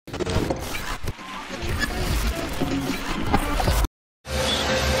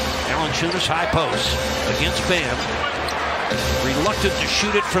Valanciunas, high post against Bam. Reluctant to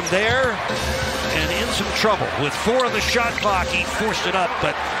shoot it from there, and in some trouble. With 4 on the shot clock, he forced it up,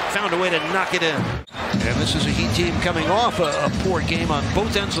 but found a way to knock it in. And this is a Heat team coming off a poor game on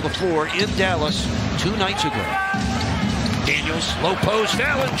both ends of the floor in Dallas 2 nights ago. Daniels, low post,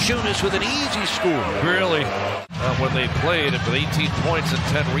 Valanciunas with an easy score. Really, when they played with 18 points and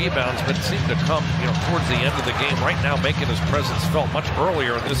 10 rebounds, but it seemed to come, towards the end of the game. Right now, making his presence felt much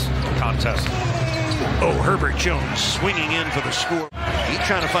earlier in this contest. Oh, Herbert Jones swinging in for the score. He's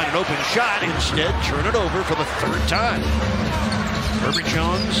trying to find an open shot. Instead, turn it over for the 3rd time. Herbert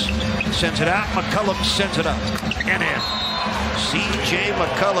Jones sends it out. McCollum sends it up and in. C.J.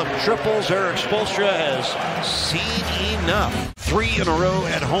 McCollum triples. Eric Spoelstra has seen enough. 3 in a row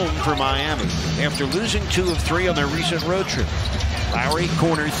at home for Miami after losing 2 of 3 on their recent road trip. Lowry,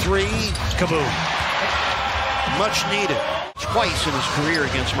 corner 3, kaboom. Much needed. Twice in his career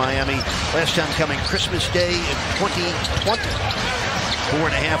against Miami. Last time coming Christmas Day in 2020.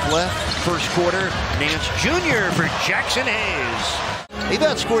 4.5 left. First quarter. Nance Jr. for Jackson Hayes. They've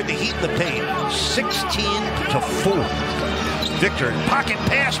outscored the Heat in the paint 16-4. Victor, pocket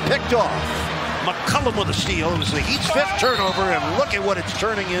pass picked off. McCollum with a steal. It was the Heat's 5th turnover, and look at what it's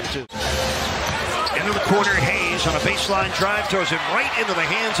turning into. Into the corner, Hayes on a baseline drive throws it right into the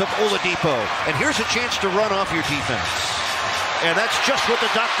hands of Oladipo. And here's a chance to run off your defense. And that's just what the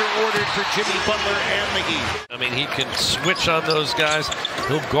doctor ordered for Jimmy Butler and the Heat. I mean, he can switch on those guys.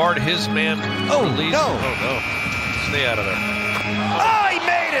 He'll guard his man. Oh, release. no. Oh, no. Stay out of there. Oh, he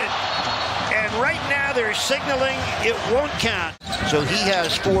made it! And right now they're signaling it won't count. So he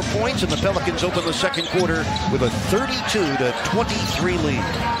has 4 points, and the Pelicans open the second quarter with a 32-23 lead.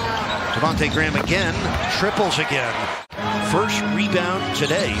 Devontae Graham again, triples again. First rebound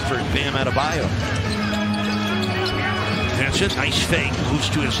today for Bam Adebayo. That's it, nice fake, moves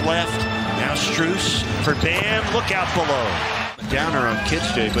to his left. Now Strus for Bam, look out below. Downer on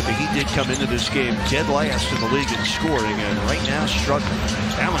Kids Day, but the Heat did come into this game dead last in the league in scoring, and right now struggling.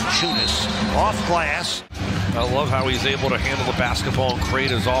 Valanciunas off glass. I love how he's able to handle the basketball and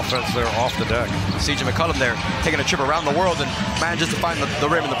create his offense there off the deck. C.J. McCollum there, taking a trip around the world and manages to find the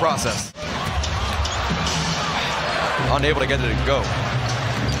rim in the process. Unable to get it to go.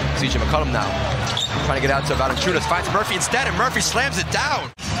 C.J. McCollum now, trying to get out to Valanciunas, finds Murphy instead, and Murphy slams it down.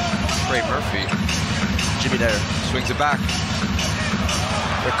 Great Murphy. Jimmy there, swings it back.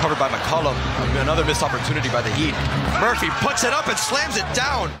 They're covered by McCollum. Another missed opportunity by the Heat. Murphy puts it up and slams it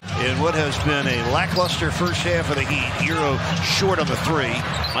down. In what has been a lackluster first half of the Heat, Hero short on the 3.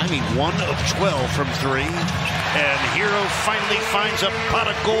 Miami 1 of 12 from 3. And Hero finally finds a pot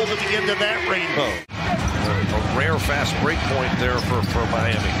of gold at the end of that rainbow. A rare fast break point there for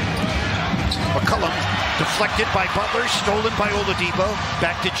Miami. McCollum deflected by Butler, stolen by Oladipo.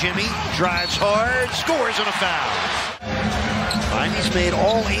 Back to Jimmy, drives hard, scores on a foul. Miami's made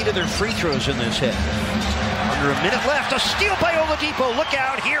all 8 of their free throws in this hit. Under a minute left, a steal by Oladipo. Look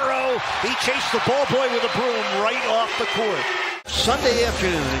out, Hero. He chased the ball boy with a broom right off the court. Sunday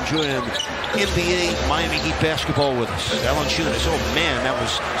afternoon, enjoying NBA Miami Heat basketball with us. Valanciunas, oh man, that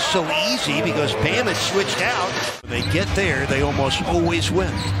was so easy because Bam has switched out. When they get there, they almost always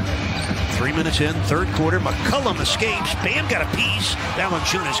win. 3 minutes in, third quarter, McCollum escapes. Bam got a piece.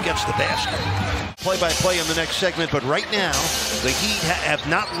 Valanciunas gets the basket. Play-by-play in the next segment, but right now, the Heat have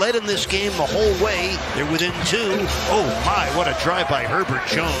not led in this game the whole way. They're within 2. Oh my, what a drive by Herbert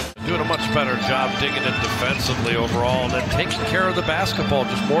Jones. Doing a much better job digging in defensively overall, and then taking care of the basketball,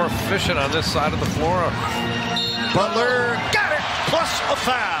 just more efficient on this side of the floor. Butler got it, plus a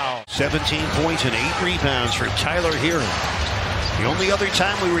foul. 17 points and 8 rebounds for Tyler Hero. The only other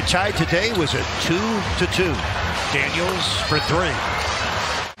time we were tied today was at 2-2. Daniels for 3.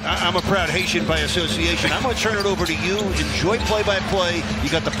 I'm a proud Haitian by association. I'm going to turn it over to you. Enjoy play-by-play. You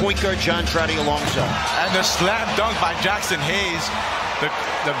got the point guard, John Trotty, alongside. And the slam dunk by Jackson Hayes.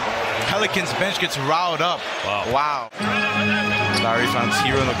 The Pelicans bench gets riled up. Wow. Lowry finds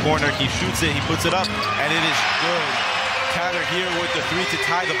Hero in the corner. He shoots it. He puts it up. And it is good. Tyler here with the 3 to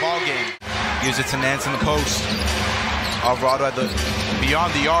tie the ball game. Gives it to Nance in the post. Alvarado at the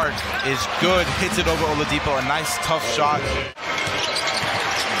beyond the arc is good. Hits it over Oladipo. A nice, tough shot.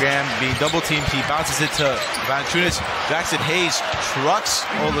 Graham being double teamed, he bounces it to Valanciunas. Jackson Hayes trucks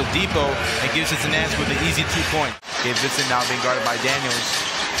Oladipo and gives it to Nance with an easy 2-point. Gabe Vincent now being guarded by Daniels.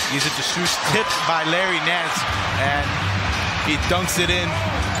 Gives it to Strus, tipped by Larry Nance, and he dunks it in.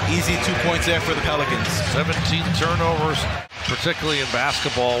 Easy 2 points there for the Pelicans. 17 turnovers, particularly in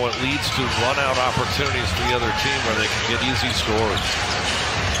basketball, what leads to run-out opportunities for the other team where they can get easy scores.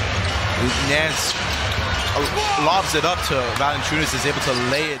 Nance lobs it up to Valanciunas, is able to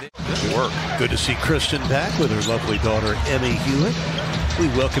lay it in. Good work. Good to see Kristen back with her lovely daughter, Emmy Hewitt. We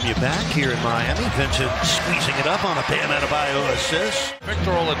welcome you back here in Miami. Vincent squeezing it up on a Bam Adebayo assist.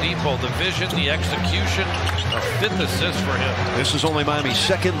 Victor Oladipo, the vision, the execution, a fifth assist for him. This is only Miami's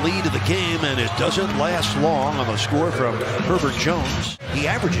second lead of the game, and it doesn't last long on the score from Herbert Jones. He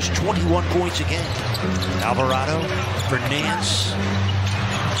averages 21 points a game. Alvarado for Nance.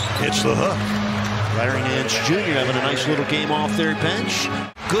 Hits the hook. Larry Nance Jr. having a nice little game off their bench.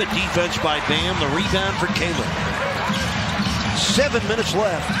 Good defense by Bam. The rebound for Caleb. 7 minutes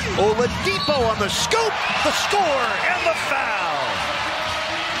left. Oladipo on the scoop, the score, and the foul.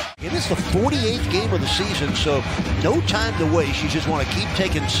 It is the 48th game of the season, so no time to waste. You just want to keep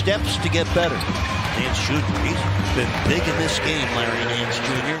taking steps to get better. Nance Jr., he's been big in this game, Larry Nance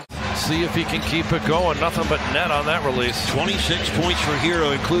Jr. See if he can keep it going. Nothing but net on that release. 26 points for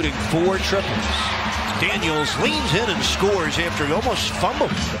Hero, including 4 triples. Daniels leans in and scores after he almost fumbled.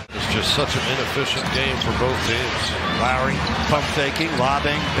 It's just such an inefficient game for both teams. Lowry pump faking,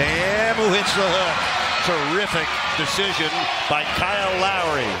 lobbing. Bam, who hits the hook. Terrific decision by Kyle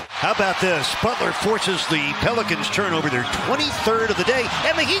Lowry. How about this? Butler forces the Pelicans turnover, their 23rd of the day,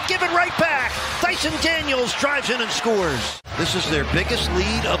 and the Heat give it right back. Dyson Daniels drives in and scores. This is their biggest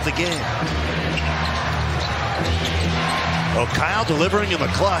lead of the game. Oh, Kyle delivering in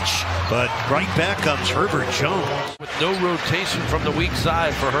the clutch, but right back comes Herbert Jones. With no rotation from the weak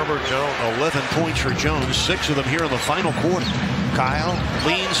side for Herbert Jones. 11 points for Jones, 6 of them here in the final quarter. Kyle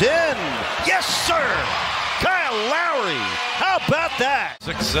leans in. Yes, sir! Kyle Lowry. How about that?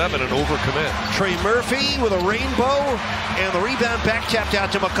 6-7 and overcommit. Trey Murphy with a rainbow, and the rebound back tapped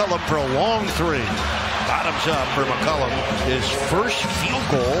out to McCollum for a long 3. Bottoms up for McCollum, his first field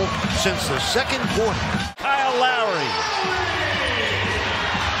goal since the second quarter. Kyle Lowry.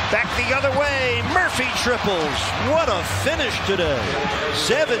 Back the other way, Murphy triples. What a finish today.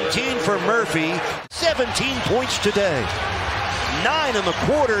 17 for Murphy, 17 points today. 9 in the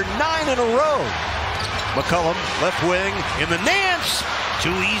quarter, 9 in a row. McCollum, left wing, in the Nance.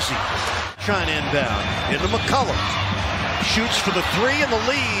 Too easy. Trying inbound, into McCollum. Shoots for the 3 in the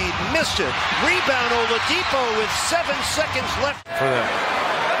lead, missed it. Rebound Oladipo with 7 seconds left. For them.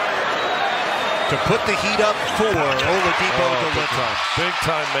 To put the Heat up 4, Oladipo delivers. Big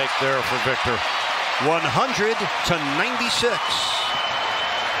time make there for Victor. 100-96.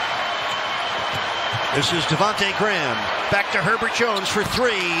 This is Devontae Graham. Back to Herbert Jones for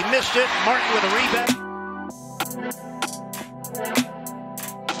 3. Missed it. Martin with a rebound.